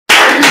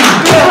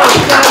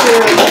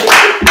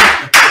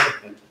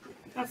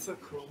so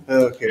cool.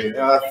 Okay.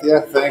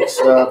 Yeah. Thanks,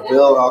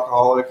 Bill.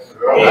 Alcoholic.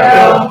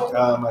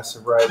 Yeah. My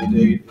sobriety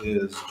date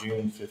is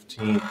June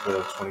 15th,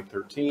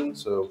 2013.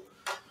 So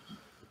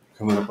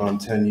coming up on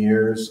 10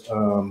 years. This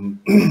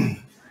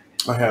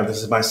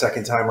is my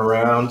second time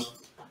around.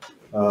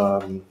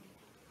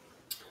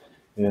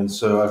 And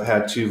so I've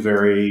had two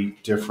very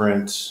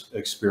different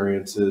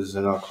experiences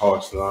in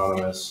Alcoholics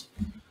Anonymous.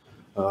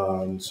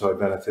 So I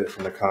benefit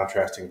from the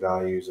contrasting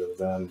values of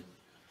them.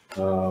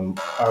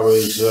 I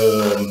was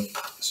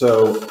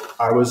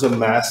a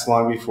mess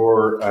long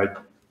before I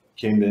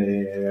came to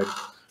AA. I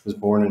was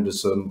born into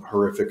some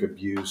horrific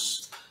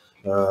abuse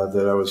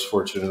that I was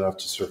fortunate enough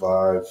to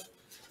survive.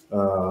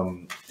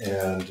 I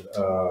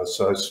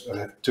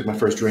took my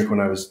first drink when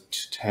I was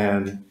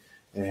 10,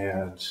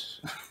 and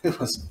it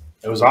was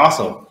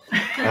awesome.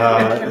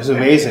 It was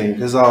amazing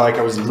because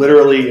I was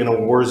literally in a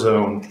war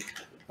zone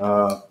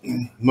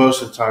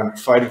most of the time,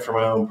 fighting for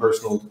my own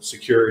personal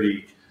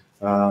security.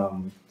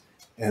 But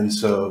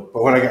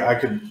when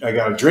I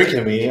got a drink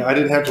in me, I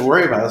didn't have to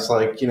worry about it. It's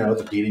like,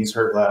 the beatings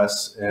hurt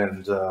less,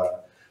 and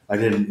I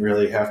didn't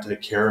really have to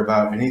care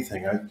about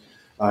anything.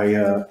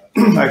 I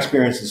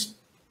experienced this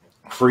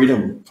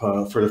freedom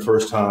for the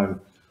first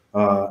time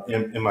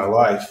in my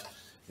life,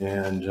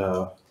 and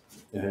I'm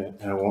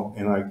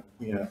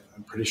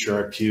pretty sure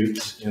I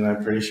puked, and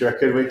I'm pretty sure I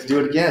couldn't wait to do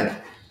it again.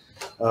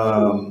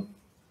 That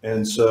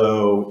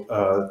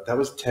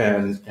was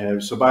 10,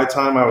 and so by the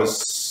time I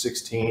was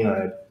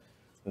 16,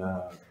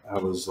 I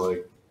was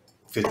like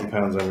 50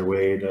 pounds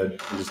underweight. I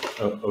just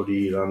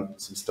OD'd on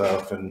some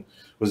stuff and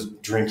was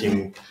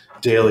drinking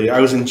daily.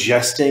 I was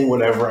ingesting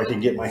whatever I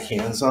could get my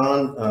hands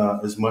on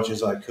as much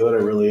as I could. I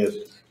really had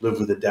lived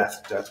with a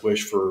death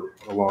wish for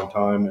a long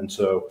time. And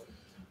so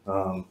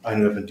I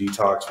ended up in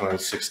detox when I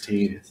was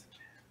 16.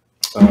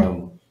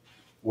 I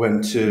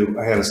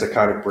had a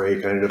psychotic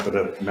break. I ended up at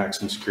a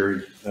maximum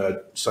security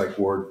psych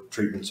ward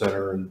treatment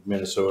center in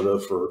Minnesota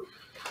for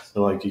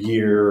like a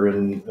year.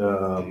 And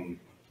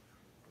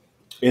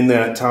in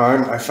that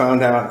time, I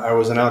found out I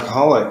was an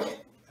alcoholic.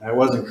 I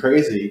wasn't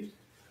crazy,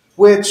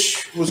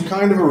 which was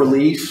kind of a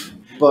relief,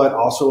 but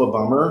also a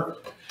bummer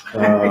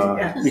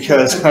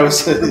because I was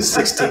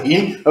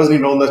 16. I wasn't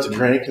even old enough to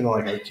drink, and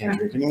I can't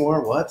drink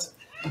anymore. What?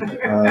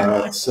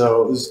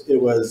 So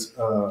it was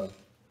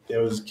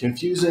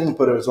confusing,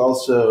 but it was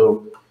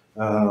also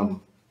I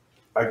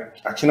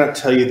cannot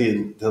tell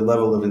you the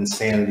level of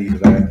insanity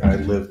that I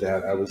lived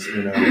at. I was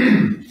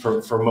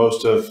for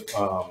most of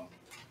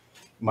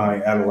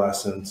my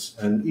adolescence,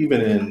 and even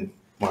in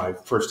my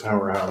first time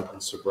around in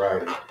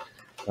sobriety.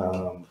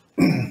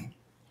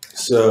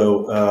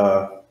 So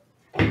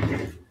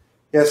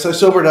I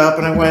sobered up,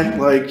 and I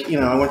went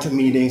I went to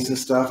meetings and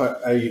stuff.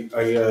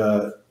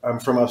 I'm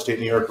from upstate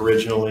New York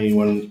originally.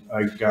 When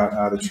I got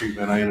out of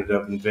treatment, I ended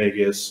up in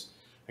Vegas.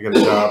 I got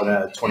a job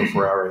at a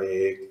 24-hour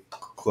AA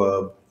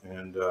club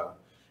and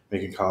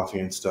making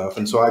coffee and stuff.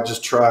 And so I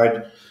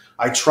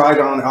tried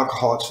on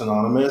Alcoholics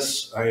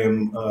Anonymous. I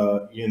am,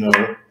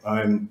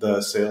 I'm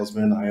the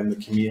salesman. I am the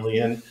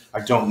chameleon.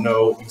 I don't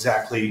know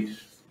exactly.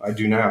 I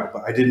do now,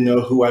 but I didn't know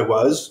who I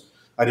was.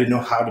 I didn't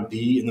know how to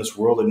be in this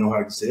world. I didn't know how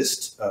to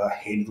exist. I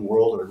hated the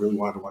world, and I really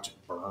wanted to watch it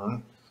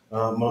burn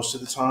most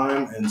of the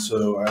time. And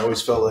so I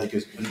always felt like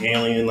an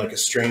alien, like a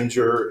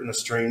stranger in a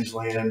strange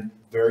land,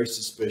 very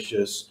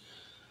suspicious,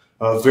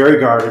 very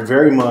guarded,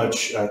 very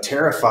much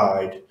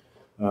terrified.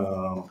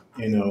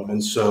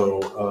 And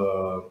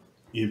so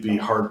you'd be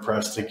hard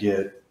pressed to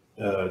get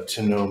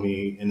to know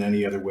me in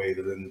any other way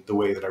than the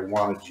way that I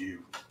wanted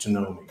you to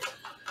know me.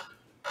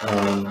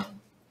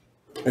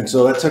 And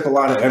so that took a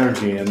lot of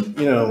energy, and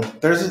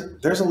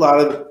there's a lot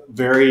of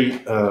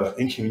very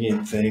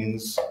inconvenient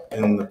things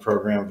in the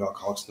program of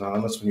Alcoholics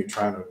Anonymous when you're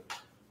trying to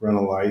run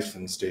a life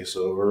and stay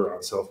sober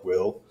on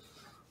self-will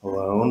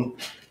alone,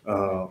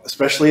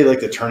 especially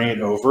the turning it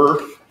over.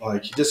 You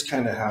just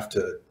kind of have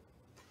to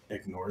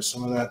ignore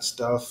some of that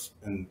stuff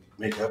and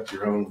make up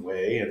your own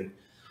way. And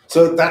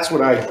so that's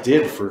what I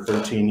did for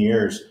 13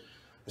 years.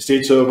 I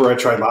stayed sober. I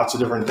tried lots of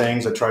different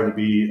things. I tried to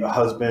be a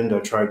husband. I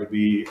tried to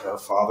be a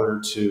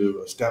father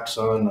to a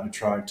stepson. I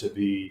tried to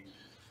be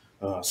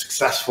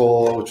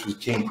successful, which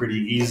became pretty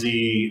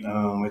easy.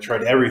 I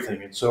tried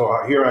everything. And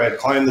so here I had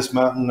climbed this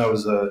mountain. I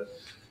was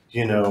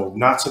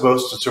not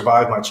supposed to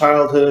survive my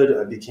childhood.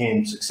 I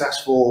became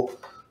successful.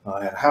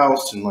 I had a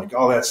house and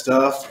all that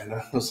stuff. And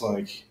I was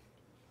like,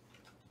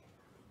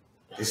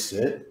 this is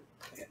it?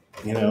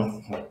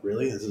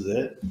 Really, this is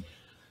it?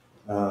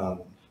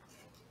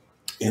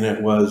 And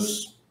it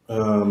was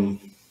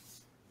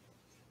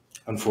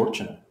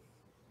unfortunate.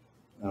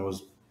 I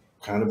was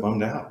kind of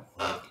bummed out.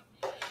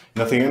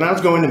 Nothing. And I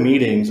was going to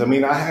meetings. I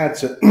mean, I had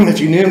to,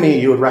 if you knew me,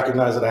 you would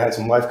recognize that I had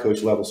some life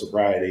coach level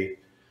sobriety.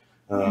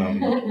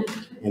 I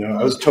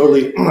was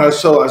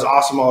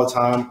awesome all the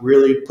time,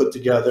 really put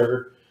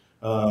together.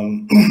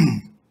 On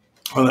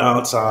the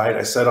outside,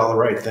 I said all the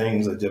right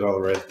things. I did all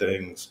the right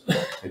things.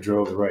 I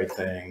drove the right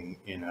thing,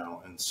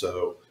 and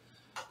so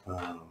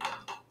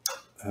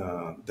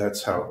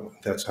that's how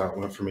it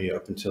went for me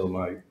up until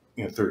my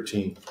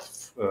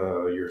 13th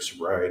year of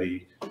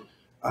sobriety,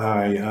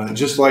 I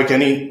just like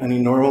any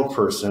normal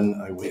person,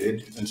 I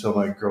waited until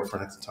my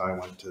girlfriend at the time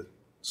went to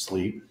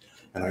sleep,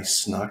 and I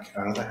snuck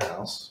out of the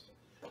house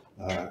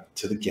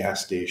to the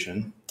gas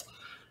station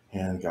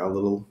and got a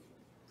little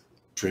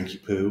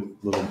drinky poo,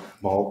 little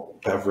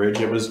malt beverage.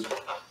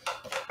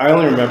 I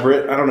only remember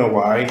it. I don't know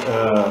why,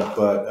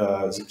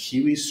 but it was a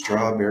kiwi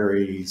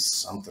strawberry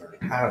something.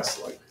 I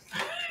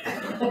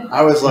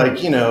was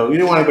like, you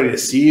didn't want anybody to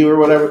see you or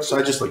whatever, so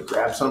I just like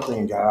grabbed something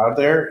and got out of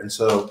there. And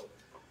so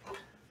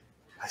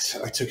I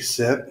took a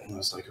sip and I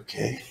was like,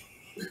 okay.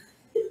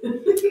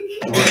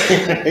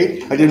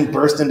 I didn't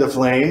burst into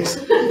flames.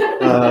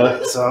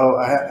 So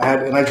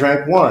I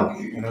drank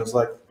one, and I was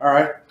like, all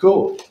right,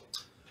 cool.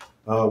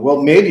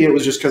 Well, maybe it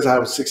was just because I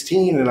was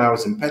 16 and I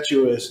was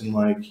impetuous and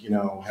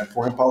had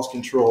poor impulse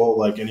control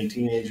like any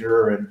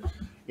teenager, and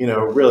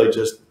really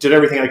just did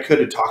everything I could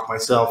to talk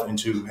myself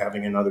into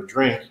having another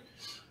drink.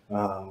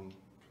 And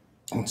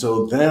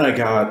so then I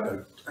got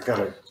a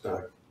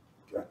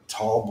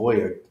tall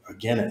boy a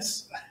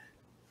Guinness,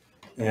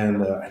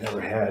 and I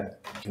never had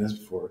Guinness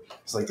before.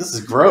 It's like, this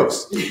is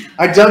gross.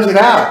 I dumped it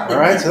out. All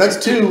right, so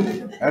that's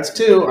two.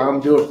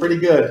 I'm doing pretty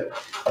good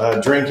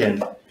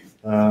drinking.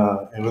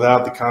 And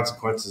without the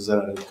consequences that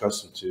I was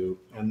accustomed to.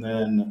 And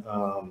then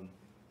I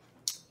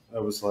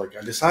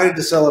decided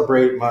to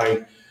celebrate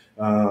my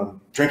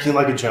drinking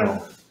like a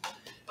gentleman.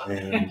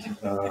 And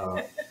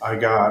I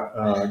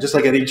got, just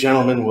like any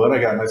gentleman would, I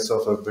got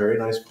myself a very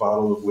nice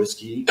bottle of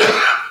whiskey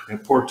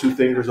and poured 2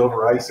 fingers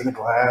over ice in a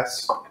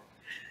glass.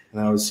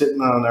 And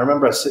I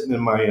remember I was sitting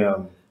in my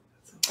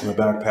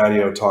back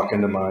patio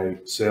talking to my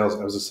sales.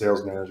 I was a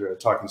sales manager.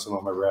 Talking to some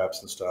of my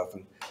reps and stuff,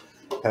 and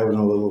having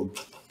a little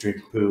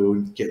drink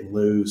poo, getting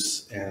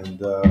loose.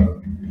 And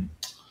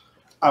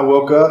I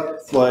woke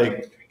up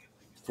like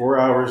 4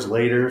 hours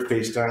later,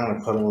 face down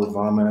in a puddle of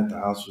vomit. The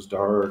house was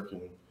dark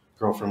and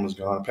girlfriend was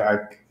gone. I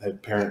had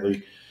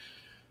apparently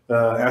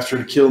asked her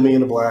to kill me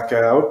in a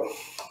blackout.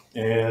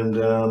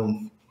 And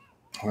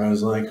I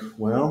was like,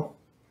 well,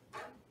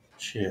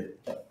 shit.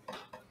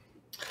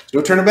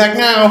 No turning back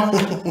now.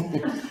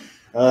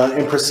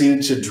 And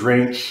proceeded to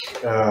drink,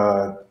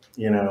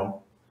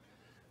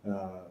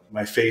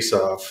 my face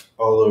off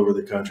all over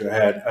the country.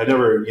 I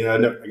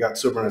got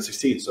sober when I was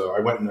 16, so I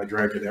went and I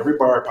drank at every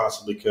bar I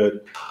possibly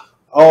could,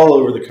 all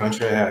over the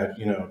country. I had,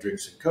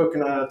 drinks and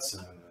coconuts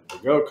and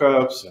to-go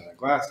cups and a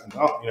glass and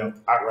out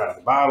right of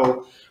the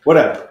bottle,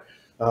 whatever.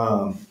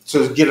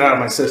 So to get it out of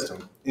my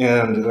system.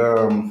 And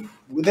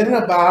within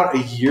about a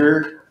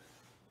year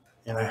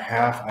and a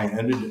half,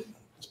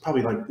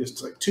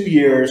 it's like 2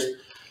 years.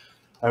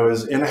 I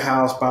was in a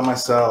house by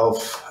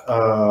myself.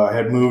 I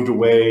had moved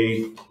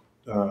away.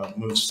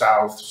 Moved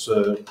south,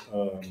 so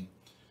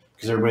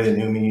because everybody that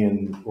knew me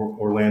in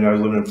Orlando, I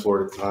was living in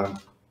Florida at the time.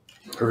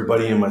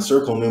 Everybody in my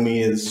circle knew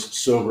me as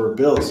sober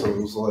Bill, so it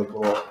was like,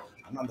 well,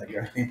 I'm not that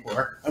guy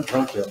anymore. I'm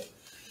drunk Bill.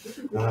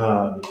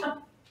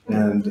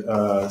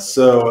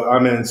 So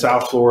I'm in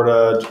South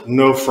Florida,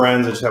 no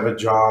friends. I just have a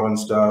job and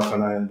stuff,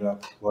 and I ended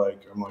up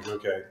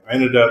okay. I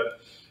ended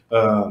up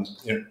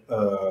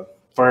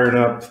firing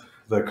up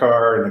the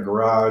car in the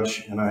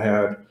garage, and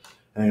I've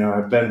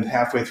been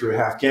halfway through a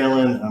half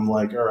gallon. I'm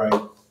like, all right,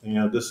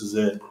 this is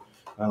it.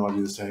 I don't want to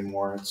do this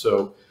anymore. And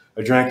so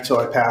I drank until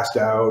I passed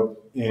out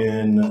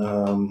in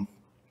the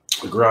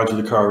garage of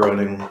the car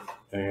running,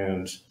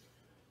 and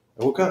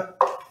I woke up.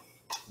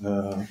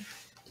 The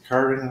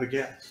car ran out of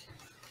gas.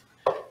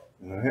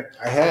 And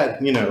I had,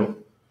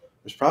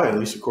 there's probably at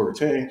least a quarter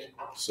tank.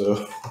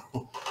 So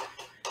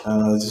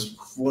just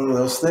one of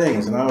those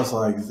things. And I was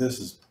like, this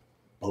is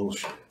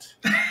bullshit.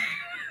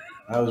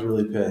 I was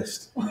really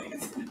pissed.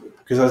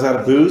 Because I was out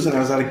of booze and I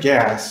was out of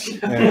gas,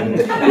 and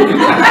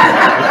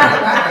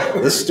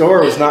the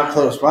store was not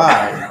close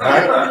by,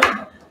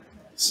 right?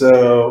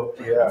 So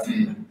yeah,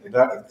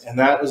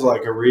 that was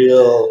like a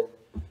real,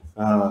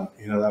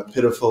 that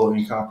pitiful,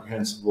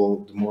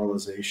 incomprehensible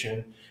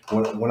demoralization.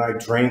 When I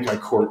drink, I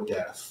court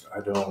death.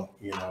 I don't,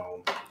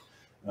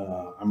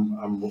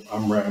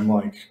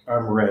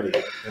 I'm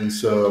ready, and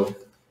so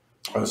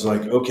I was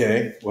like,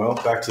 okay, well,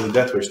 back to the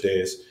Death Wish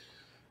days.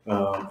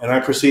 And I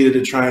proceeded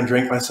to try and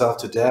drink myself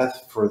to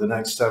death for the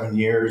next 7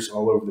 years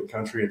all over the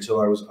country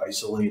until I was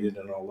isolated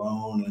and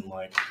alone. And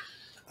I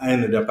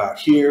ended up out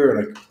here,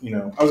 and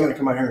I was going to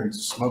come out here and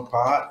smoke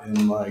pot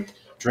and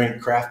drink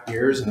craft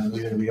beers, and it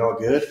was going to be all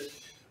good.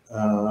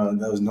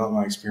 That was not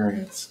my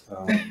experience.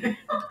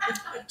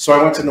 So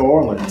I went to New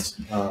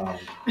Orleans. I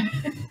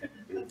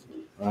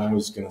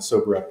was going to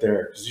sober up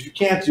there, because if you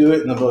can't do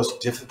it in the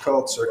most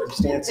difficult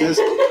circumstances,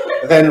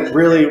 then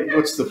really,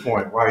 what's the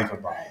point? Why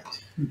even bother?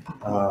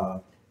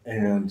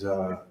 And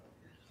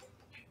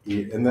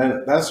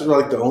then that's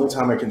the only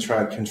time I can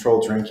try to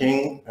control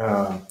drinking.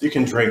 You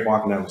can drink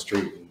walking down the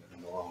street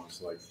in New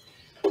Orleans.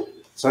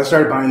 So I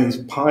started buying these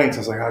pints. I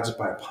was like, I'll just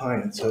buy a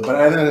pint. But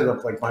I ended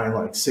up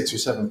buying 6 or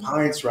 7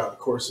 pints throughout the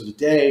course of the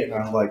day, and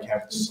I'd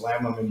have to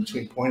slam them in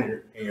between point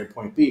A and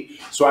point B.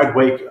 So I'd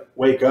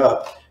wake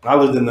up, and I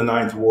lived in the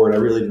 9th Ward. I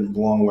really didn't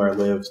belong where I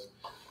lived.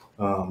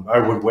 I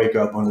would wake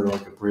up under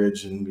like a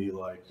bridge and be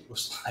like, it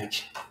was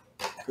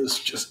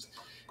just,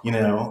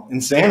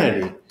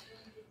 insanity.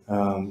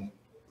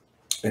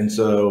 And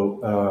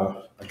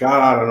so I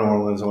got out of New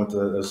Orleans. I went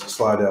to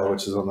Slidell,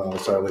 which is on the other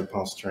side of Lake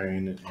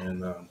Pontchartrain,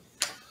 and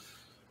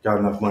got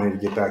enough money to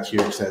get back here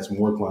because I had some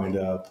work lined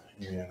up,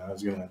 and I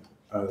was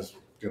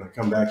gonna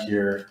come back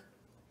here,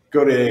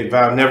 go to a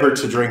vow never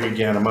to drink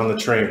again. I'm on the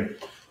train.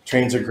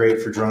 Trains are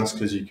great for drunks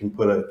because you can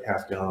put a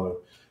half gallon of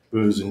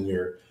booze in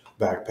your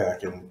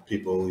backpack and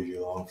people will leave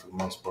you alone for the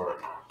most part.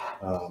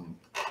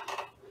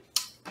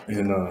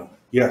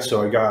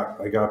 So I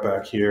got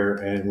back here,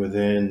 and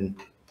within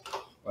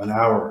an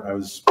hour I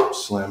was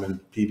slamming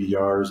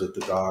PBRs at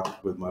the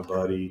dock with my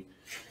buddy,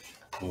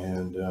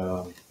 and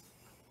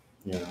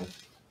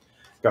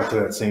got to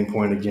that same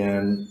point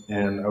again,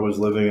 and I was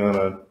living on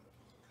a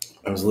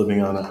it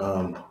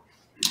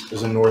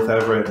was in North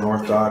Everett,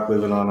 North Dock,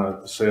 living on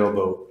a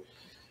sailboat,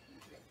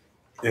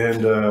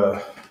 and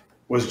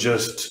was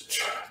just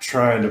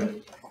trying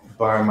to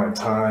buy my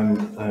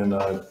time, and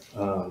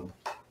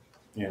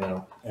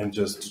and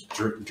just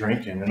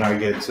drinking. And I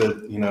get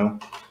to,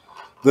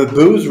 the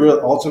booze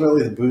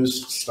ultimately the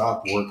booze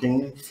stopped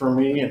working for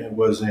me, and it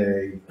was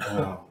there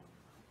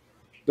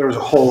was a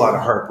whole lot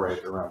of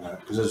heartbreak around that,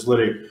 because it's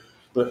literally.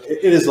 But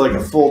it is like a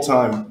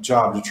full-time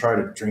job to try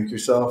to drink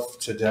yourself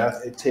to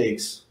death. It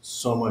takes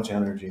so much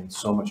energy and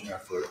so much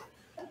effort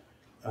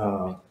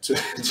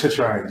to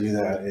try and do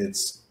that.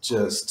 It's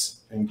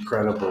just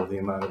incredible the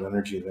amount of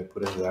energy they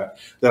put into that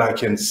I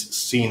can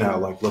see now,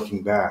 like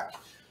looking back.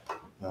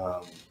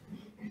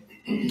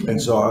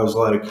 And so I was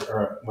like, all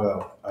right,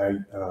 well, I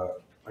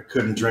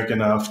couldn't drink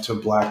enough to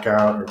black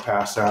out or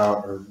pass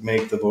out or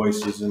make the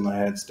voices in my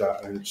head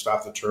stop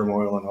the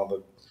turmoil and all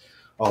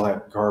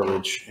that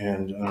garbage.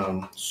 And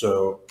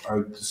so I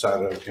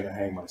decided I was going to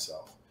hang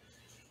myself.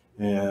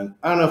 And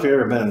I don't know if you've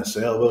ever been in a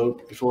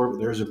sailboat before, but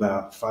there's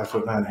about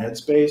 5'9"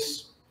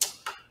 headspace.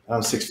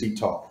 I'm 6 feet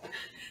tall.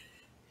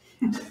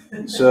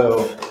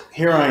 So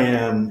here I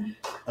am,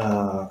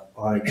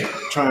 like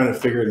trying to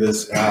figure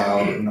this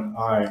out. And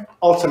I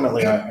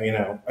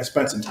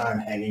spent some time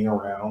hanging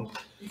around,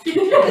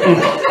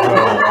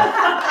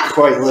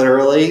 quite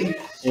literally.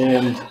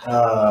 And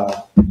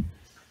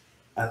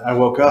I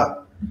woke up.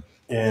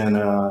 And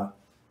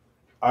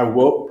I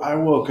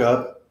woke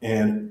up,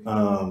 and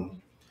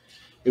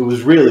it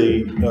was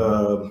really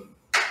an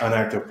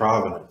act of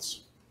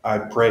providence. I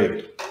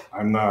prayed.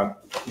 I'm not,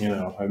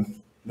 I've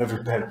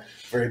never been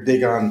very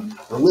big on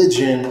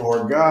religion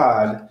or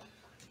God,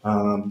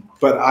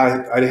 but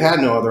I had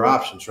no other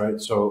options,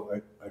 right? So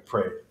I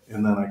prayed,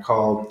 and then I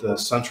called the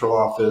central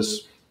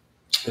office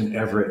in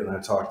Everett, and I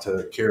talked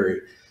to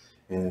Carrie,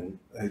 and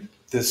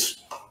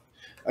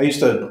I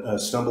used to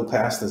stumble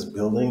past this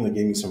building that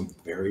gave me some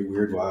very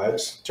weird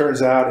vibes.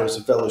 Turns out it was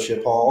a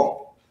fellowship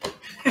hall.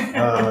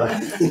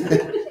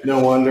 No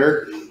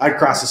wonder. I'd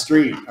cross the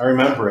street. I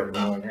remember it. And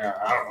I'm like, yeah,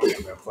 I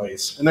don't know that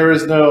place. And there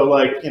was no,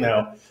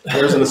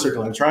 there wasn't a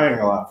circle and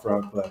triangle out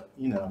front, but,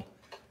 you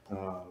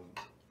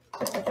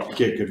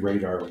get good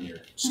radar when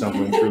you're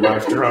stumbling through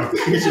life drunk.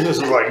 This was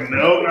like,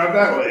 no, not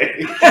that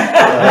way.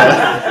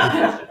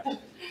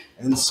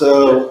 And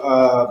so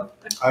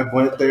I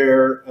went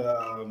there.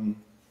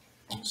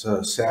 It's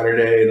a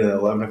Saturday at an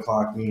 11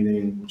 o'clock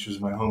meeting, which was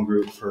my home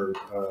group for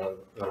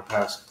the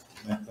past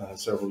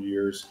several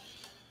years.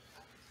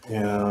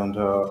 And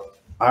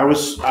I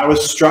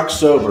was struck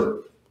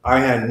sober. I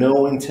had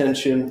no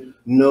intention,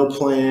 no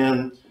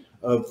plan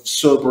of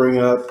sobering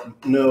up,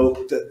 none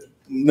of that.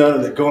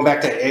 Going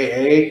back to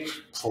AA,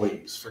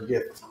 please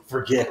forget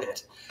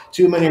it.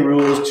 Too many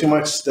rules, too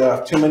much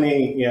stuff,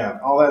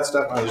 all that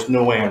stuff. There's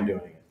no way I'm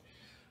doing it.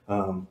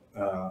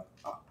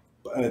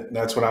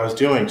 That's what I was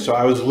doing. So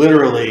I was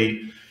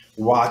literally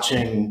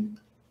watching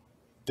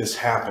this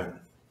happen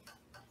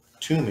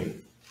to me,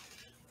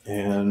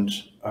 and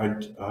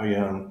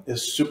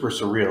it's super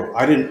surreal.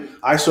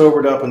 I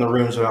sobered up in the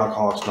rooms of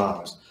Alcoholics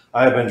Anonymous.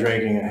 I have been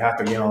drinking a half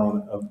a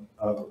gallon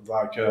of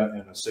vodka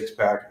and a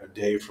 6-pack a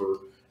day for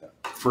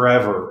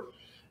forever,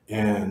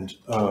 and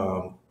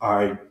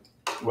I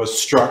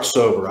was struck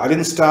sober. I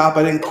didn't stop.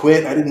 I didn't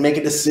quit. I didn't make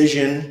a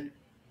decision.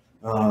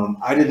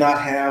 I did not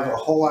have a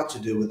whole lot to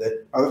do with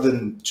it other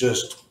than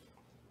just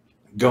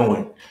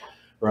going,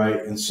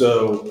 right? And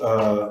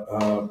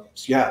so,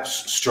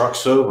 struck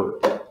sober,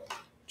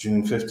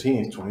 June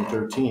 15th,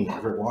 2013,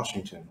 Everett,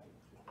 Washington.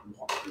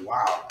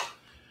 Wow.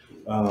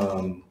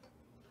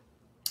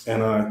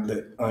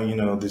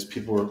 These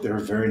people they were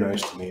very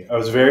nice to me. I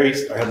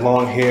had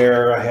long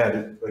hair. I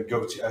had a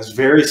goatee. I was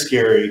very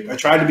scary. I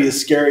tried to be as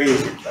scary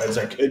as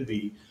I could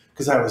be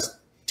because I was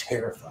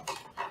terrified.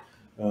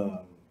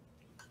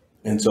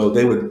 And so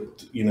they would,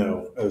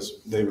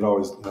 they would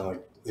always,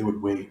 they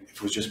would wait. If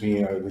it was just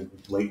me, I would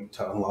be late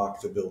to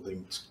unlock the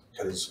building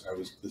because I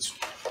was this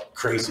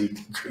crazy,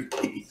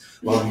 creepy,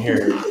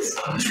 long-haired,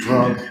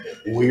 drunk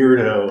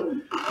weirdo.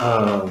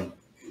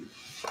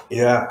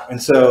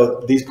 And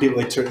so these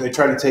people, they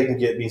tried to take and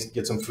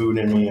get some food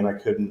in me, and I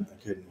couldn't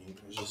eat.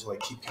 It was just like,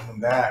 keep coming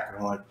back. And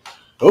I'm like,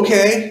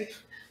 okay.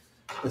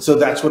 And so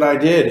that's what I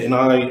did. And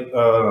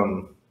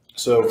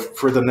so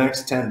for the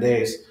next 10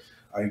 days,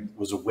 I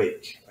was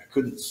awake. I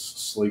couldn't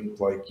sleep.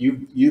 Like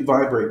you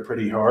vibrate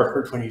pretty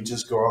hard when you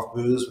just go off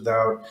booze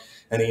without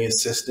any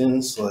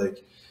assistance.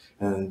 Like,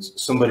 and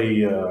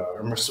somebody, I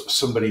remember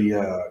somebody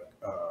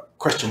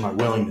questioned my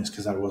willingness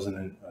because I wasn't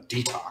in a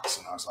detox.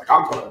 And I was like,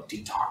 I'll go to a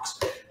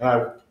detox. And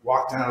I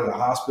walked down to the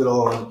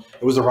hospital, and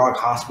it was a wrong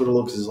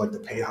hospital because it's like the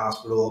paid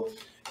hospital.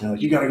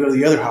 You got to go to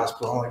the other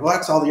hospital. I'm like, well,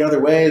 that's all the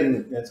other way,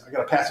 and I got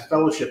to pass a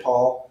fellowship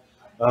hall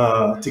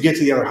to get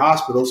to the other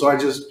hospital. So I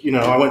just,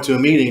 I went to a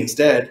meeting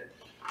instead.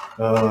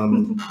 I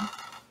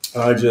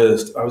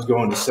was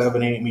going to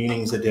 7, 8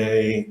 meetings a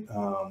day.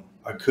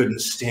 I couldn't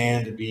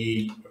stand to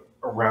be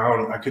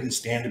around. I couldn't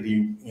stand to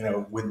be,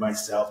 with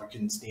myself. I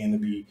couldn't stand to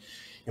be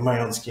in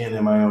my own skin,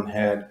 in my own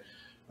head.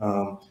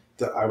 My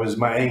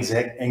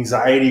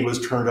anxiety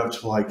was turned up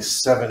to like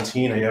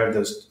 17. I had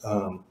this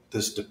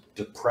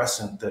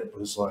depressant that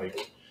was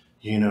like,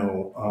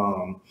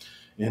 in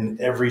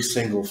every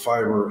single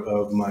fiber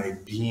of my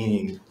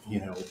being,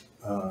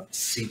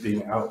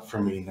 seeping out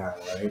from me now,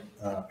 right?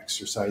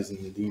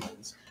 Exercising the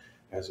demons,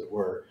 as it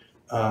were.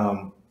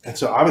 And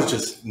so I was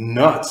just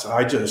nuts.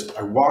 I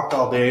walked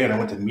all day, and I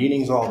went to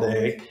meetings all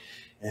day,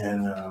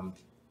 and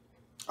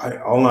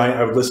all night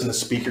I would listen to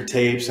speaker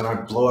tapes, and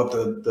I'd blow up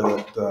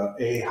the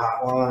A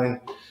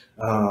hotline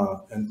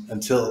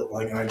until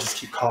and I just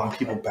keep calling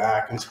people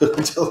back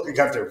until I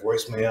got their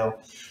voicemail.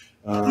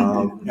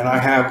 And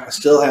I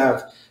still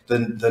have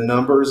the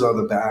numbers on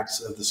the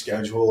backs of the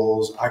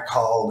schedules. I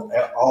called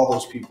all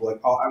those people.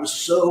 I was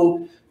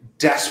so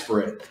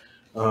desperate.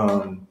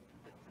 Thank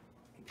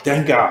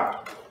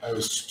God, I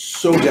was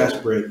so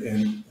desperate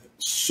and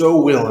so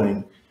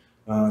willing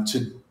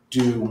to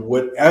do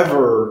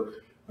whatever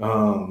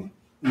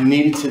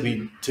needed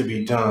to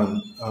be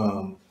done.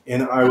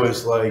 And I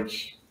was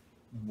like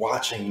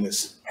watching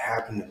this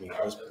happen to me.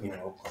 I was, a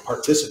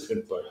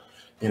participant, but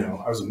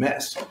I was a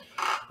mess.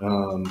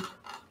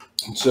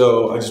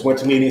 So I just went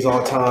to meetings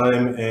all the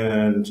time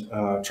and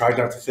tried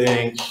not to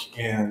think.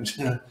 And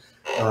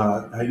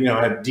I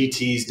had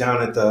DTs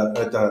down at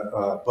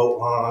the boat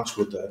launch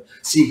with the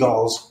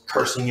seagulls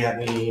cursing at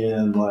me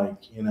and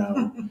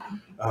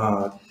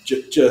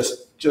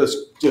just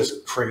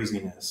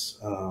craziness.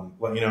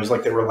 It was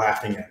like they were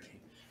laughing at me.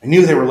 I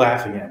knew they were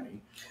laughing at me.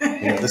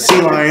 The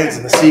sea lions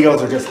and the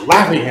seagulls are just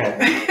laughing at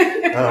me.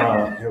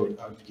 I'd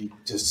be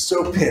just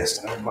so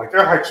pissed. And I'm like,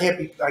 I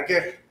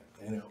get,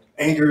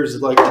 anger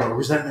is like,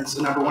 resentment's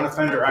the number one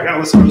offender. I got to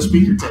listen to the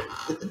speaker tape.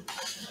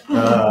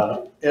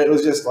 It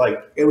was just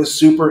it was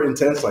super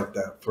intense like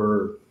that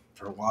for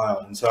a while.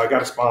 And so I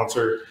got a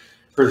sponsor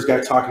for this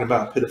guy talking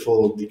about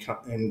pitiful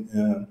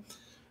and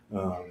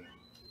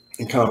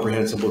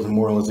incomprehensible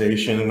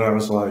demoralization. And I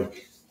was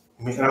like,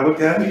 and I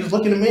looked at him, he was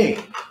looking at me.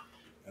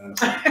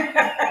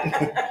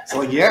 It's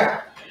like,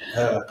 yeah.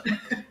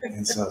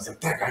 And so I was like,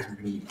 that guy's going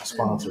to be my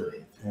sponsor.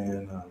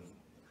 And I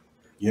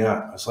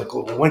was like,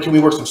 well, when can we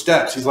work some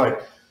steps? He's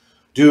like,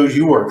 dude,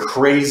 you are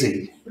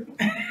crazy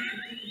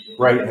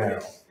right now.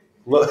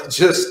 Look,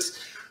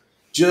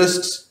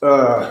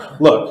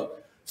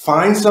 look,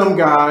 find some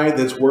guy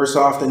that's worse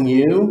off than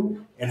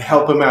you and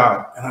help him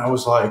out. And I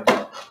was like,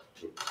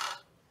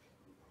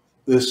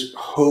 this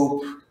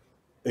hope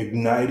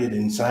ignited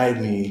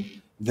inside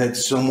me that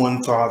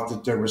someone thought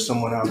that there was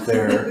someone out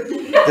there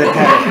that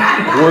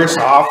had it worse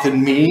off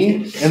than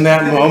me in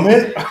that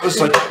moment. I was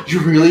like,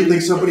 you really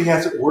think somebody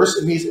has it worse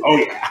than me? Oh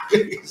yeah.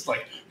 He's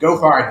like, go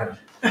find him.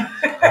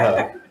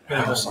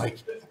 I was like,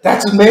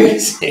 that's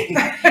amazing.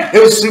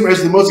 It was super. It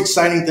was the most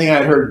exciting thing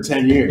I'd heard in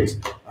 10 years.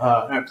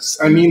 I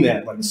mean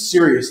that,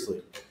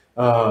 seriously.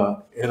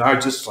 And I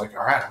just all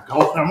right,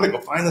 I'm going to go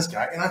find this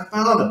guy. And I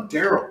found him,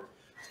 Daryl.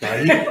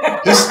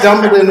 He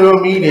stumbled into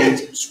a meeting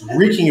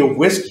reeking of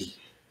whiskey.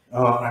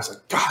 And I was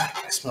like, God, that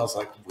guy smells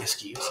like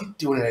whiskey. What's he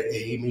doing at an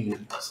AA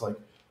meeting? It's like,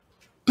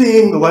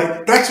 bing,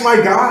 that's my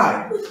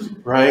guy,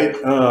 right?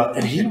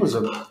 And that guy was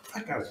a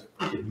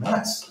freaking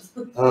mess.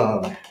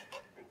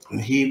 And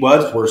he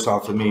was worse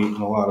off than me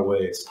in a lot of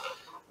ways.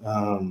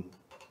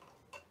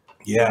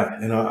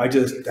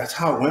 That's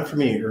how it went for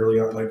me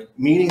early on,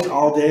 meetings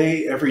all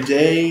day, every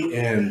day,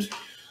 and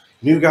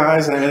new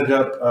guys. And I ended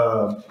up,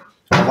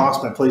 I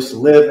lost my place to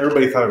live.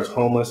 Everybody thought I was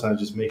homeless. I was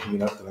just making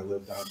it up that I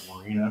lived down at the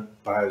marina,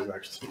 but I was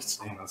actually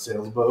staying on a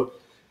sailboat.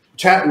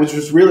 Which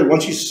was really,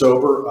 once you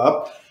sober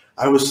up,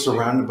 I was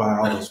surrounded by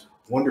all this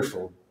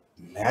wonderful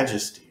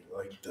majesty,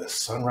 the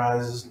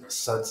sunrises and the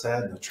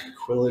sunset and the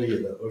tranquility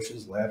of the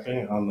oceans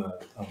lapping on the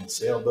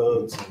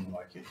sailboats, and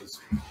it was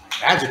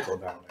magical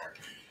down there.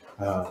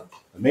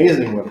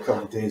 Amazing what a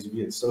couple of days of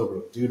being sober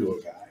would do to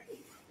a guy.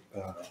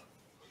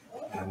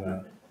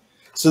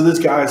 So this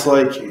guy's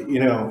like,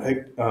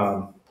 hey,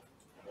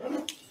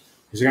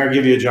 he's gonna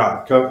give you a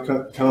job.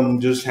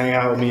 Come, just hang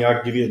out with me.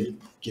 I'll give you.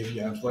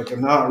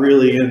 I'm not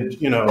really in,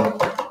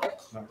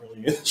 not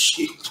really in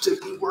shape to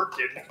be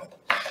working.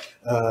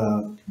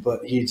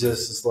 But he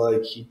just is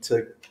he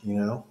took,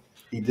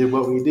 he did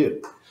what we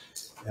do.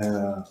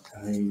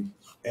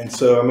 And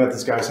so I'm at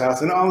this guy's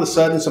house, and all of a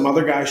sudden, some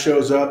other guy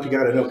shows up. He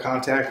got a no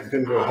contact. He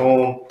couldn't go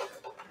home.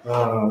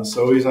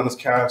 So he's on his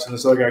couch, and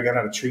this other guy got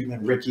out of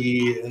treatment,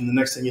 Ricky. And the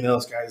next thing you know,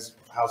 this guy's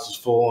house is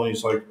full, and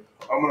he's like,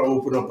 I'm going to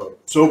open up a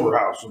sober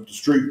house up the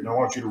street, and I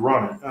want you to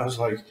run it. And I was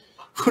like,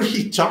 what are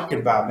you talking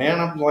about, man?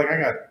 I'm like, I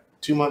got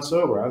 2 months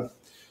sober.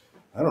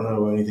 I don't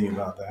know anything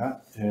about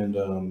that.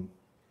 And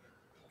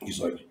he's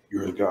like,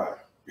 you're the guy.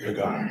 You're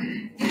the guy.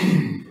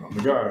 I'm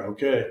the guy.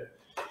 Okay.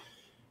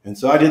 And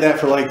so I did that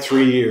for like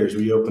 3 years.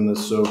 We opened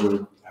this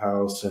sober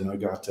house, and I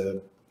got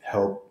to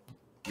help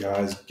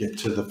guys get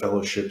to the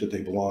fellowship that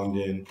they belonged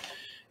in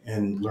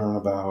and learn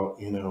about,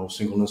 you know,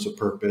 singleness of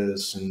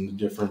purpose and the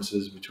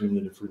differences between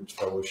the different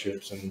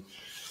fellowships. And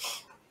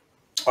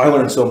I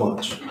learned so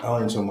much. I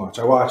had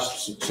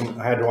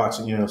to watch,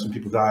 you know, some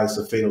people die. It's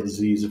a fatal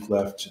disease if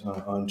left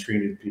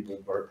untreated. People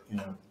are, you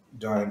know,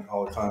 dying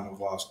all the time. I've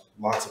lost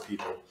lots of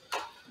people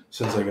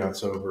since I got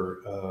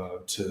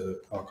sober to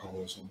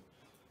alcoholism.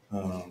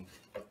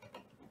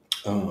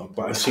 But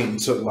I've seen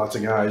lots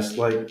of guys,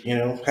 like, you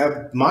know,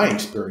 have my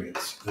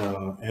experience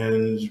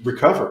and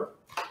recover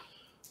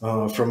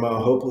from a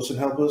hopeless and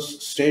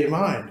helpless state of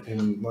mind.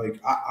 And like,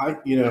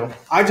 you know,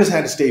 I just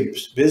had to stay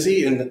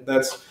busy, and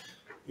that's,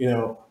 you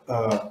know,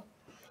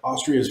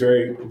 Austria is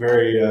very,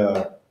 very,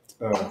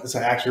 it's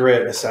an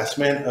accurate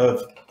assessment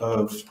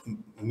of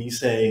me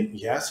saying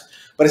yes,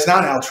 but it's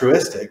not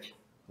altruistic,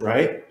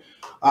 right?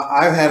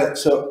 I've had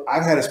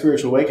a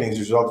spiritual awakening as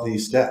a result of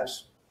these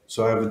steps.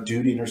 So I have a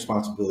duty and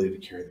responsibility to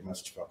carry the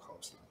message of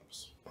Alcoholics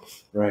Anonymous,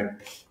 right?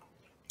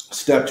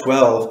 Step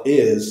 12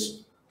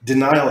 is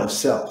denial of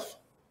self,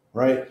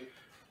 right?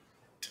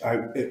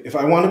 If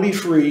I want to be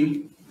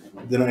free,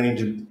 then I need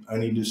to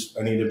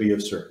be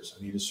of service.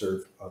 I need to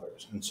serve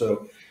others. And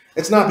so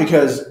it's not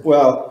because,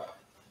 well,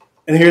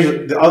 and here's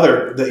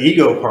the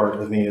ego part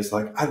of me is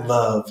like, I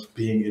love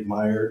being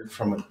admired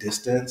from a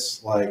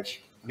distance.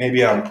 Like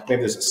maybe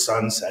there's a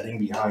sun setting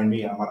behind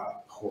me. I'm on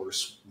a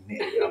horse.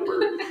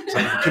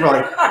 People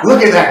are like,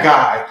 look at that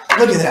guy.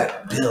 Look at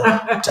that Bill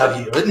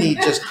W. Isn't he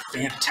just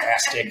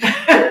fantastic?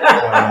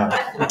 I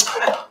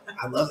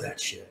love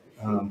that shit.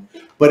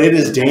 But it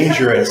is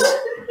dangerous.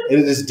 It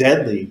is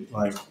deadly,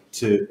 like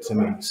to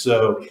me.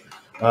 So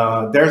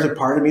there's a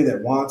part of me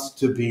that wants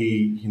to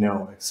be, you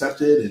know,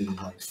 accepted and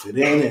like fit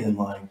in and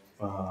like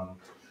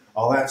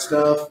all that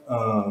stuff.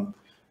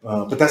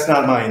 But that's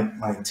not my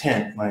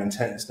intent. My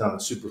intent is not a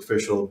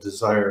superficial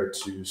desire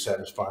to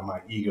satisfy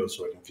my ego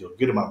so I can feel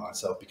good about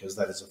myself, because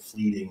that is a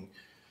fleeting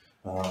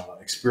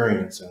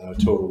experience and a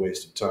total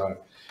waste of time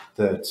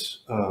that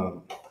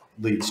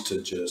leads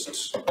to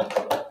just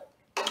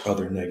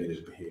other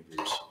negative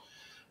behaviors.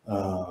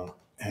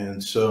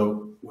 And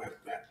so what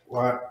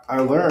I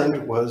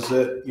learned was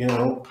that, you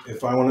know,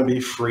 if I want to be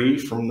free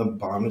from the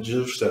bondage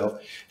of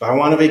self, if I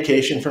want a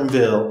vacation from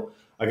Bill,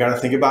 I got to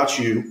think about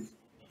you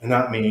and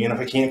not me. And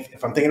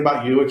if I'm thinking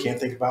about you, I can't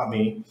think about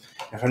me.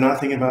 If I'm not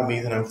thinking about me,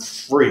 then I'm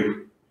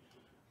free.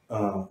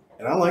 And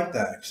I like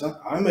that, because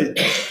I'm a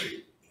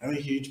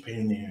huge pain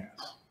in the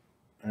ass.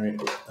 All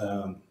right.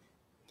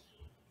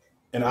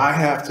 And I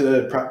have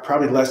to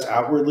probably less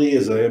outwardly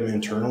as I am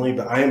internally,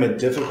 but I am a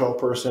difficult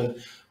person.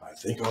 I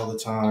think all the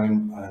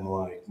time. I'm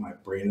like, my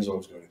brain is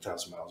always going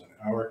 1,000 miles an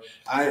hour.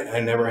 I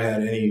never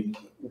had any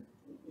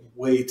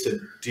way to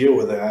deal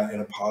with that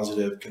in a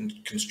positive,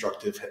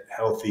 constructive,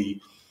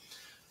 healthy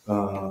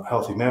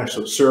manner.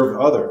 So serve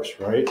others,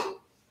 right?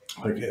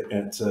 Like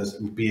it says,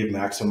 be of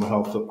maximum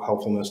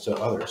helpfulness to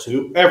others.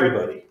 So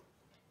everybody,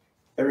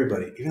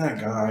 even that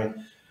guy,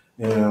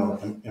 you know,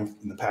 in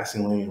the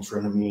passing lane in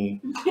front of me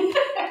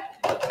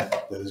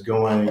that is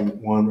going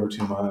 1 or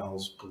 2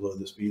 miles below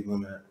the speed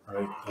limit,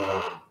 right?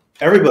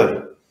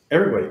 Everybody,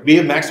 be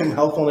of maximum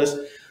helpfulness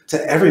to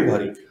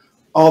everybody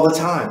all the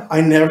time.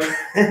 I never.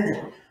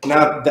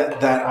 Now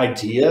that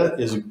idea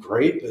is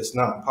great, but it's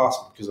not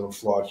impossible, because I'm a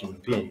flawed human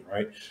being,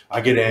 right?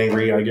 I get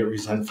angry, I get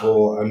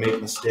resentful, I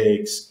make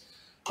mistakes,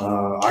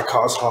 I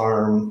cause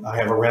harm. I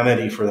have a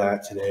remedy for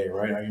that today,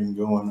 right? I can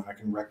go and I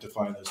can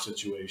rectify those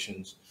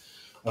situations.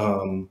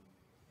 And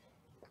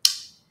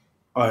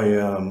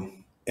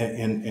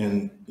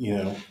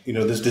you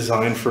know, this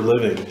design for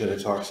living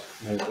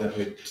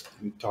that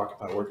we talk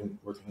about working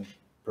the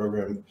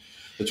program,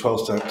 the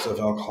 12 steps of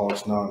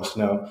Alcoholics Anonymous.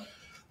 Now,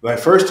 my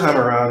first time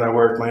around, I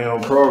worked my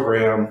own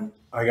program.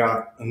 I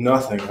got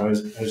nothing. I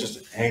was just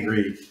an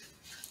angry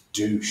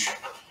douche.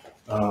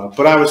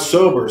 But I was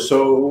sober,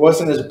 so it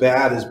wasn't as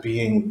bad as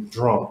being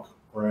drunk,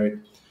 right?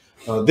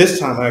 This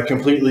time, I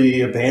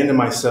completely abandoned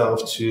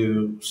myself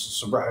to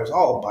sobriety. It was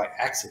all by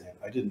accident.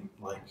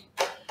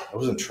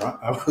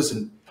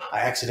 I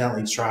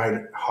accidentally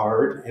tried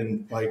hard,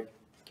 and like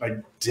I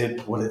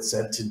did what it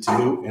said to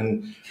do,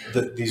 and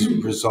these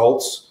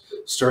results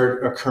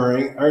started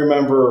occurring. I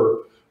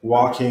remember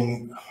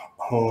walking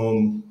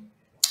home.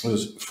 It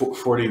was 50.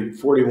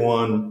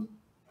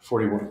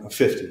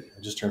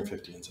 I just turned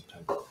 50 in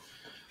September.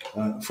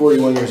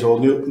 41 years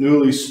old,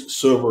 newly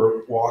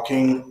sober,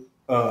 walking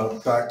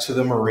back to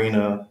the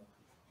marina,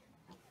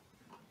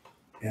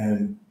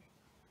 and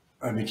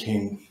I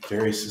became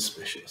very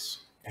suspicious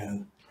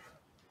and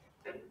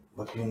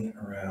looking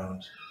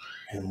around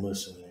and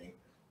listening.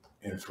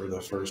 And for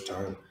the first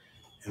time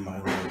in my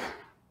life,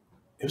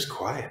 it was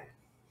quiet.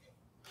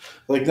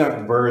 Like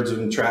not birds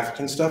and traffic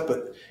and stuff,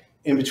 but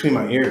in between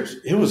my ears,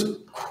 it was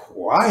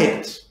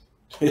quiet.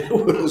 It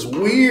was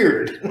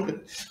weird.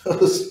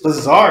 It was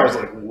bizarre. I was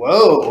like,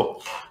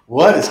 whoa,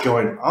 what is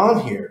going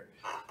on here?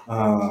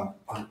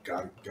 I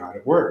got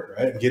it worked,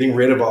 right? Getting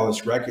rid of all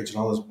this wreckage and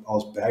all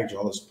this baggage,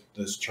 all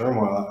this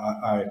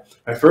turmoil.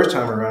 My first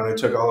time around, I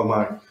took all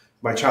of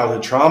my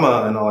childhood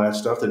trauma and all that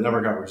stuff that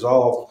never got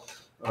resolved.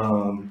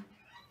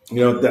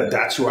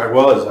 That's who I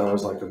was. I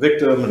was like a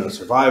victim and a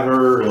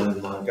survivor,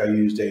 and like I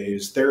used AA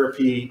as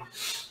therapy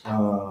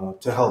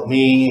to help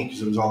me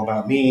because it was all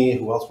about me.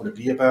 Who else would it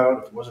be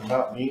about if it wasn't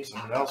about me?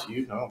 Someone else?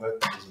 That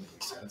doesn't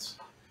make sense.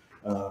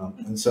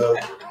 And so,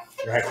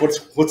 right,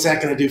 what's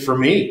that going to do for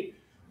me?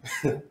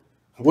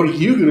 What are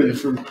you going to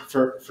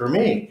do for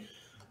me,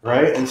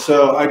 right? And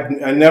so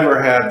I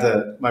never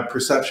had my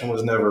perception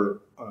was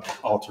never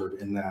altered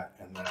in that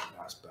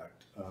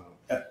aspect,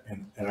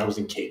 and I was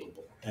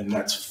incapable, and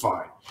that's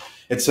fine.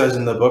 It says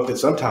in the book that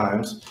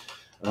sometimes,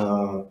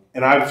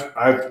 and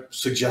I've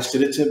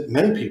suggested it to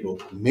many people,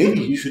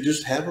 maybe you should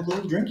just have a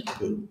little drinking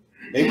boo.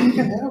 Maybe you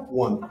can have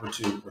 1 or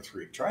 2 or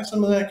 3. Try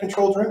some of that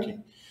controlled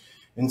drinking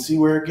and see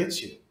where it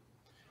gets you.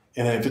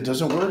 And if it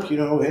doesn't work, hey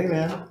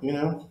man,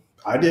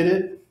 I did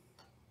it.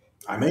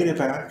 I made it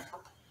back.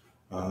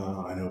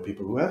 I know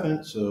people who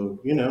haven't, so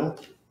know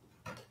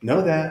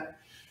that.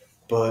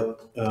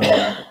 But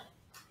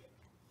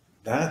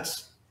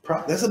that's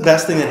the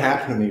best thing that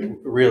happened to me,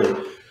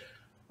 really.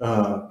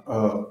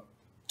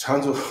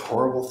 Tons of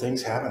horrible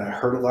things happen. I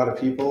hurt a lot of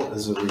people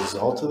as a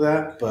result of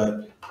that.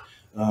 But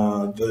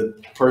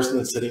the person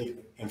that's sitting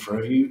in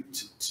front of you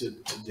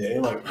today,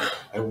 like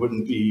I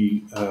would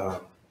be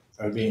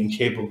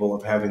incapable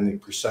of having the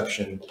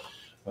perception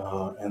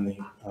and the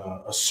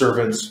a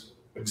servant's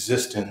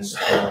existence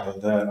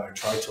that I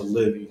try to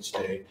live each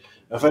day.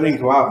 If I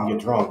didn't go out and get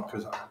drunk,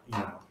 because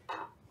I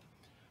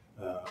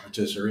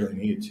just really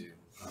needed to,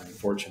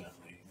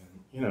 unfortunately,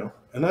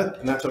 and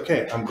that's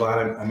okay. I'm glad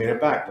I made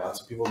it back.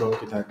 Lots of people don't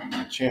get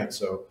that chance.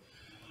 So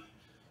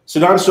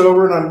now I'm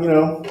sober and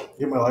I'm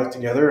getting my life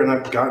together, and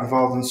I've got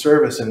involved in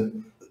service.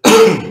 And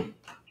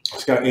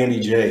it's got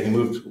Andy J. He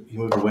moved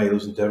away. He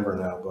lives in Denver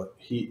now, but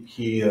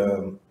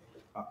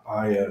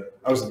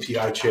I was the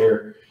PI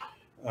chair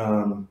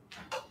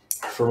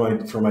for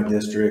my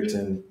district,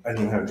 and I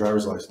didn't even have a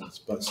driver's license.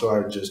 But so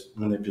I just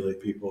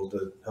manipulate people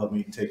to help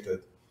me take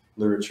the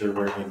literature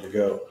where I need to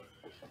go.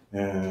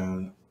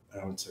 And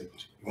I would say,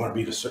 you want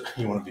to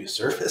be a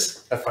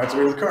service? I find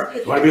somebody in the car.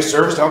 You want to be a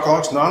service to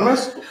Alcoholics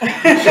Anonymous?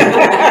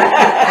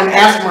 And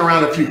ask them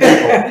around a few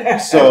people.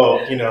 So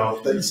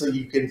so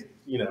you can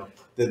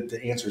the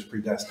answer is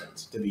predestined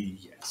to be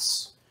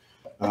yes.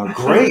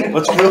 Great,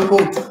 let's go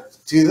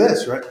do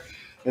this, right?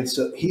 And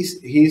so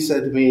he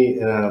said to me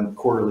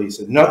quarterly, he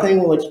said, nothing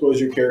will expose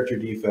your character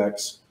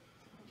defects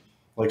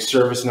like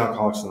service in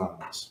Alcoholics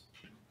Anonymous.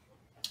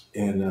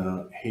 And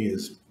he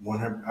is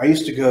 100.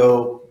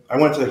 I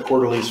went to the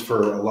quarterlies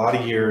for a lot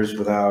of years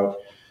without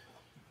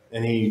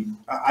any,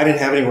 I didn't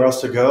have anywhere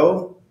else to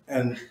go.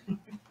 And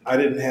I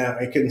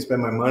couldn't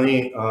spend my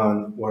money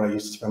on what I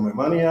used to spend my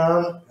money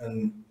on.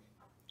 And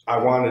I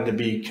wanted to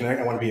be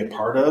connected. I want to be a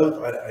part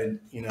of. I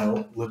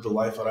lived a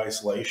life of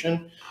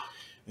isolation.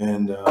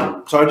 And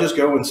so I just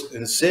go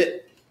and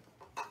sit,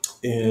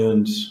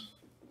 and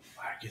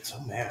I get so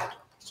mad.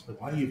 It's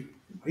like, why do you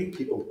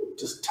people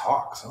just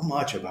talk so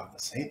much about the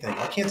same thing?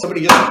 Why can't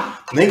somebody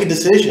just make a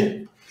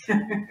decision?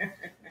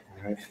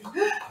 Right?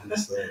 And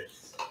so,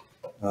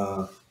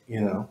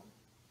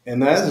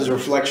 and that is a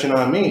reflection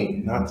on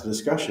me, not the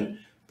discussion,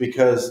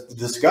 because the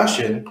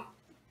discussion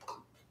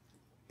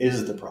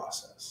is the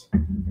process.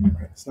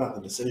 Right? It's not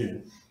the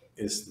decision;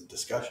 it's the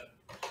discussion.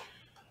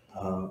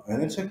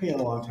 And it took me a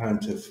long time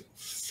to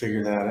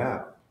figure that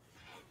out.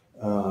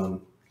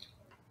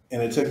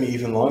 And it took me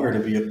even longer to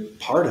be a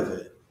part of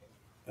it.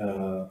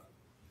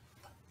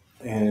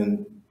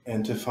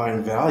 And to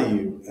find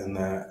value in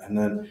that.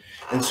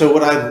 And so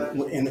what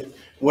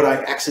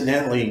I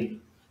accidentally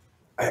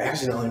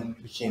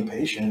became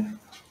patient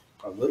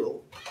a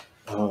little.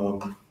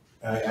 I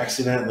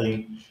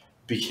accidentally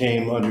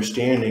became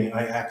understanding.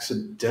 I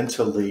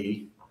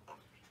accidentally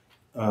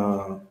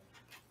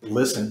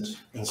listened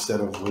instead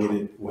of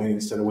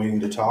waiting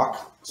to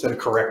talk, instead of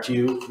correct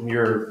you from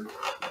your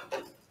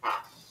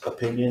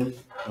opinion.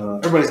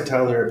 Everybody's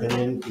entitled to their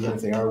opinion, even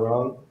if they are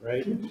wrong,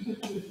 right?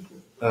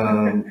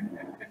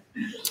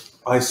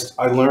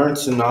 I learned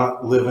to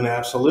not live in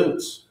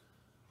absolutes.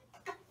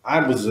 I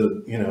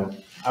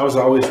was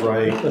always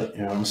right.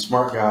 I'm a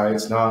smart guy.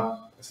 It's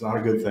not a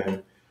good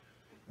thing.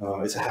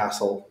 It's a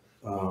hassle.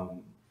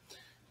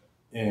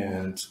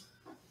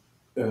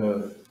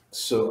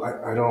 So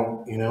I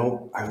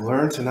don't, I've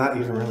learned to not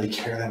even really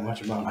care that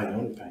much about my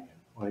own opinion.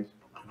 Like,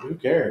 who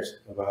cares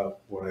about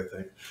what I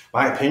think?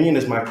 My opinion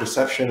is my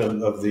perception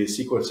of the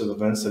sequence of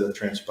events that have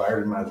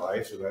transpired in my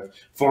life, and I've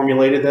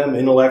formulated them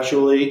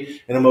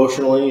intellectually and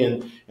emotionally,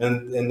 and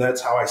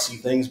that's how I see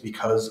things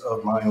because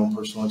of my own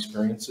personal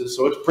experiences.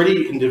 So it's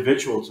pretty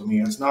individual to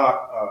me. It's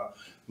not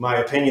my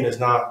opinion is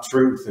not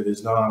truth. It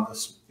is not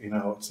this,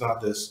 it's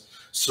not this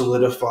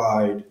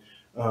solidified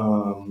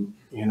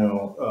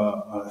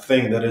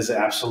thing that is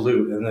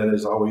absolute and that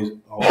is always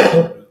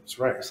it's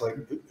right. It's like,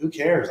 who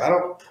cares? I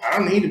don't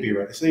need to be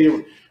right.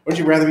 So would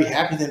you rather be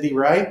happy than be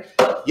right?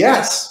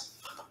 Yes.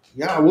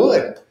 Yeah, I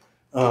would.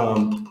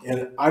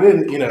 And I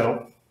didn't,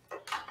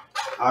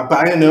 but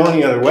I didn't know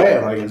any other way.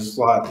 Like, it's a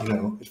lot,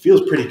 it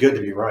feels pretty good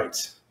to be right.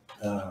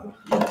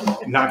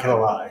 Not gonna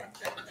lie.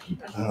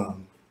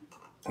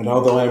 And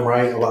although I'm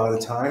right a lot of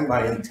the time,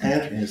 my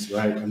intent is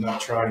right. I'm not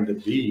trying to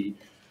be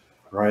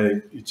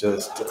right. It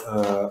just, it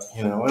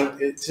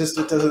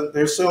doesn't,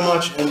 there's so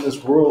much in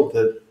this world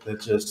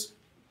that just,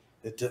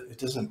 it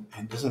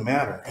doesn't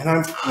matter. And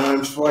I'm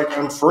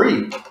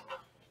free,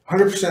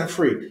 100%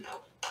 free.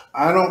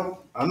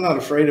 I'm not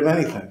afraid of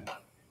anything,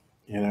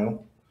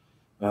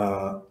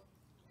 God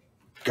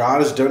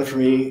has done for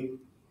me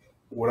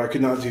what I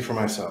could not do for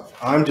myself.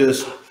 I'm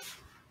just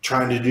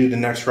trying to do the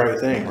next right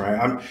thing,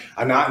 right?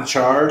 I'm not in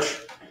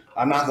charge.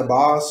 I'm not the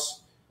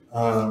boss.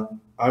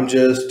 I'm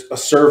just a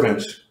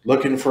servant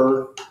looking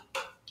for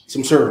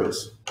some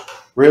service.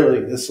 Really,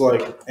 it's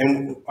like,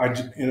 and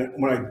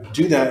when I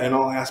do that in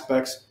all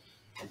aspects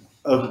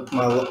of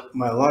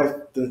my life,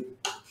 then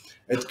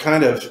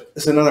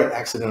it's another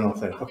accidental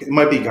thing. Okay, it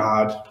might be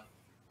God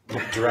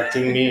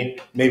directing me.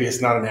 Maybe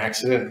it's not an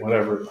accident,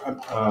 whatever.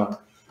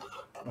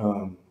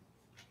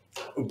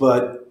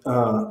 But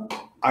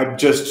I've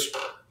just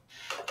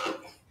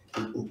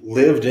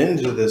lived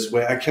into this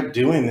way. I kept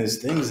doing these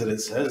things that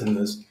it says in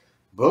this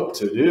book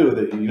to do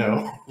that,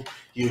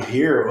 you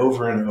hear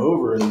over and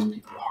over, these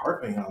people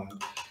harping on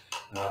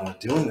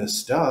doing this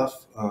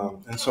stuff.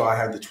 And so I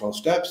had the 12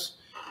 steps,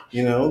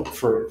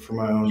 for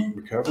my own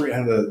recovery,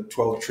 and the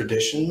 12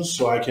 traditions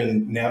so I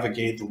can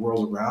navigate the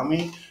world around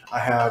me. I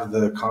have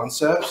the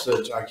concepts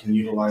that I can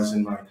utilize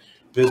in my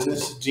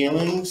business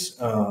dealings.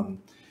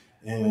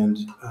 And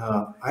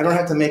I don't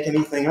have to make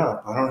anything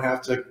up. I don't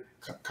have to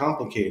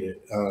complicate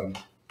it.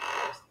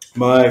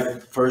 My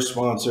first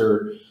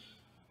sponsor,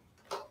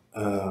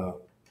 the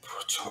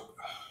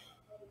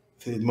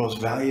most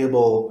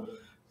valuable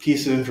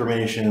piece of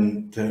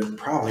information that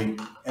probably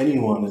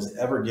anyone has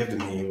ever given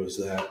me was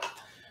that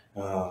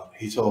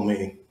he told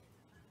me,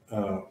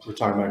 we're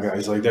talking about God.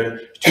 He's like, there are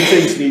two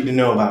things you need to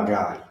know about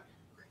God.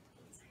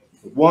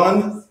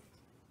 One,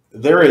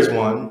 there is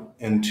one,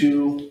 and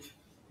two,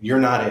 you're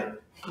not it.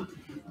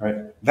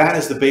 Right? That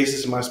is the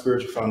basis of my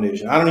spiritual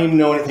foundation. I don't even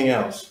know anything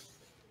else.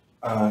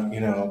 God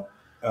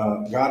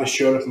has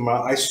showed up in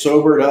I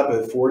sobered up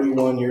at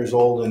 41 years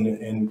old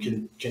and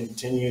can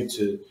continue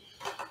to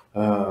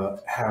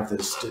have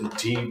this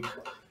deep,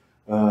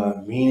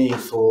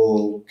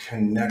 meaningful,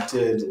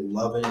 connected,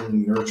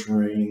 loving,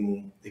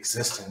 nurturing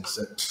existence.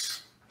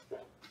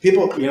 That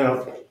people,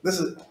 this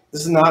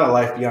is not a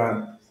life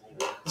beyond.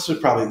 This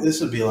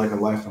would be like a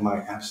life of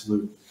my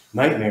absolute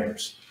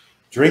nightmares.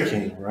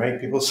 Drinking, right?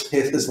 People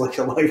say this is like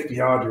a life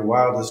beyond your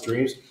wildest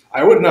dreams.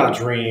 I would not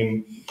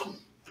dream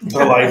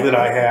the life that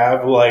I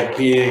have, like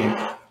being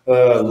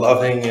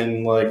loving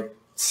and like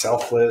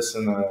selfless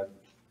and a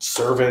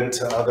servant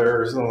to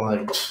others. And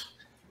like,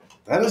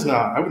 that is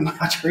not, I would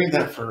not dream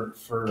that for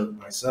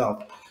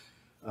myself.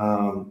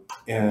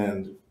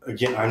 And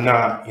again, I'm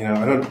not,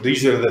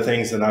 these are the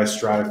things that I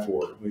strive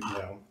for,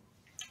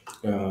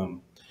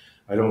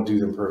 I don't do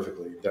them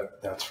perfectly.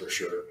 That's for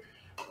sure.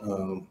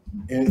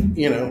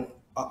 And,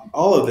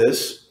 all of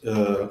this,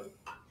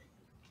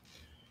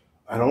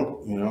 I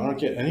don't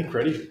get any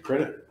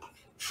credit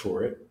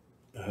for it.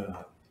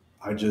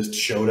 I just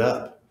showed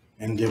up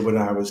and did what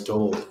I was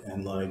told,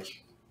 and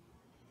like,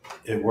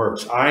 it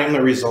works. I am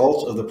the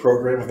result of the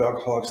program of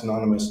Alcoholics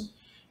Anonymous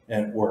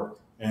at work.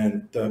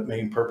 And the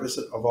main purpose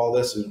of all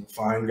this is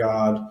find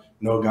God,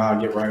 know God,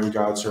 get right with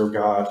God, serve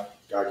God,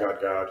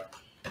 God.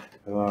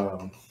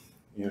 Not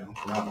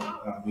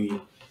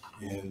me.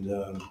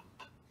 And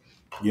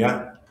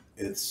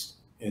it's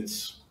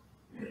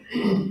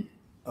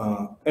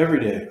every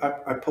day.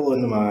 I pull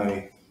into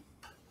my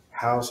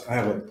house. I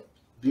have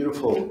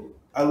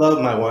I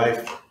love my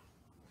wife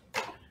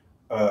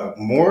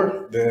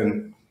more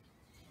than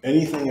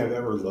anything I've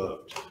ever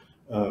loved,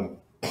 that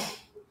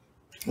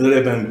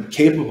I've been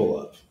capable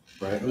of,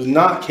 right? I was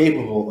not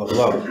capable of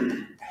love.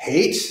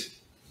 Hate,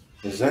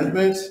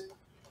 resentment,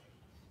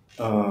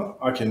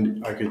 I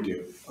could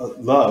do.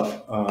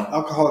 Love.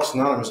 Alcoholics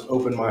Anonymous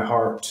opened my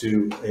heart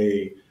to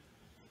a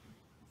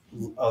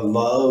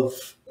love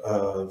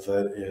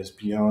that is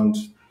beyond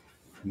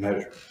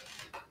measure.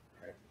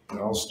 Right? It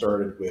all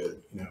started with,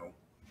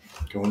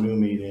 going to a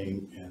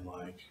meeting and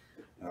like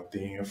not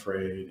being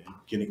afraid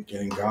and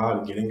getting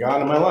God in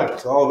my life.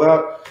 It's all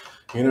about,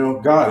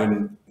 God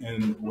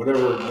and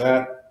whatever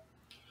that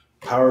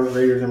power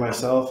greater than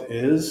myself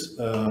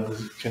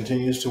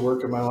continues to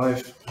work in my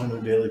life on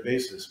a daily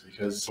basis,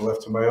 because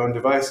left to my own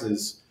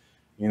devices,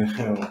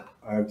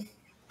 I've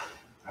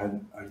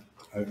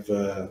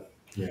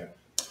yeah,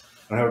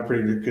 I have a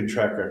pretty good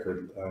track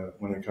record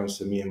when it comes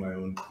to me and my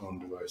own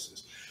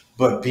devices.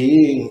 But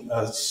being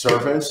a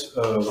servant,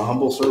 a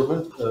humble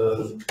servant,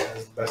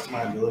 as the best of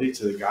my ability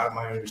to the God of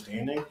my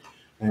understanding,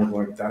 and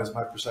like that is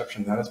my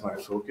perception, that is my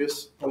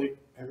focus. Like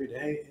every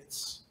day,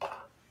 it's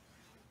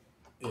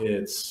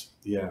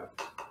yeah.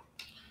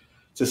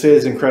 To say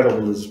it's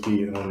incredible is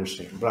be an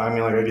understatement, but I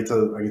mean, like I get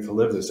to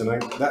live this, and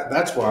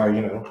that's why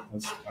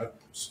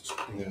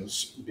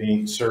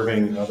being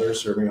serving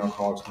others, serving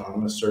Alcoholics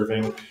Anonymous,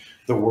 serving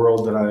the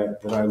world that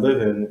I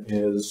live in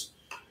is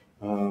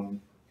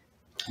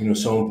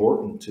so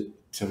important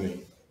to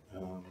me.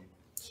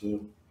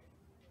 So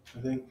I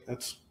think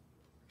that's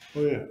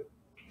good.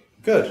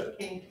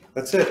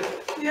 That's it.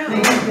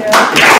 Yeah.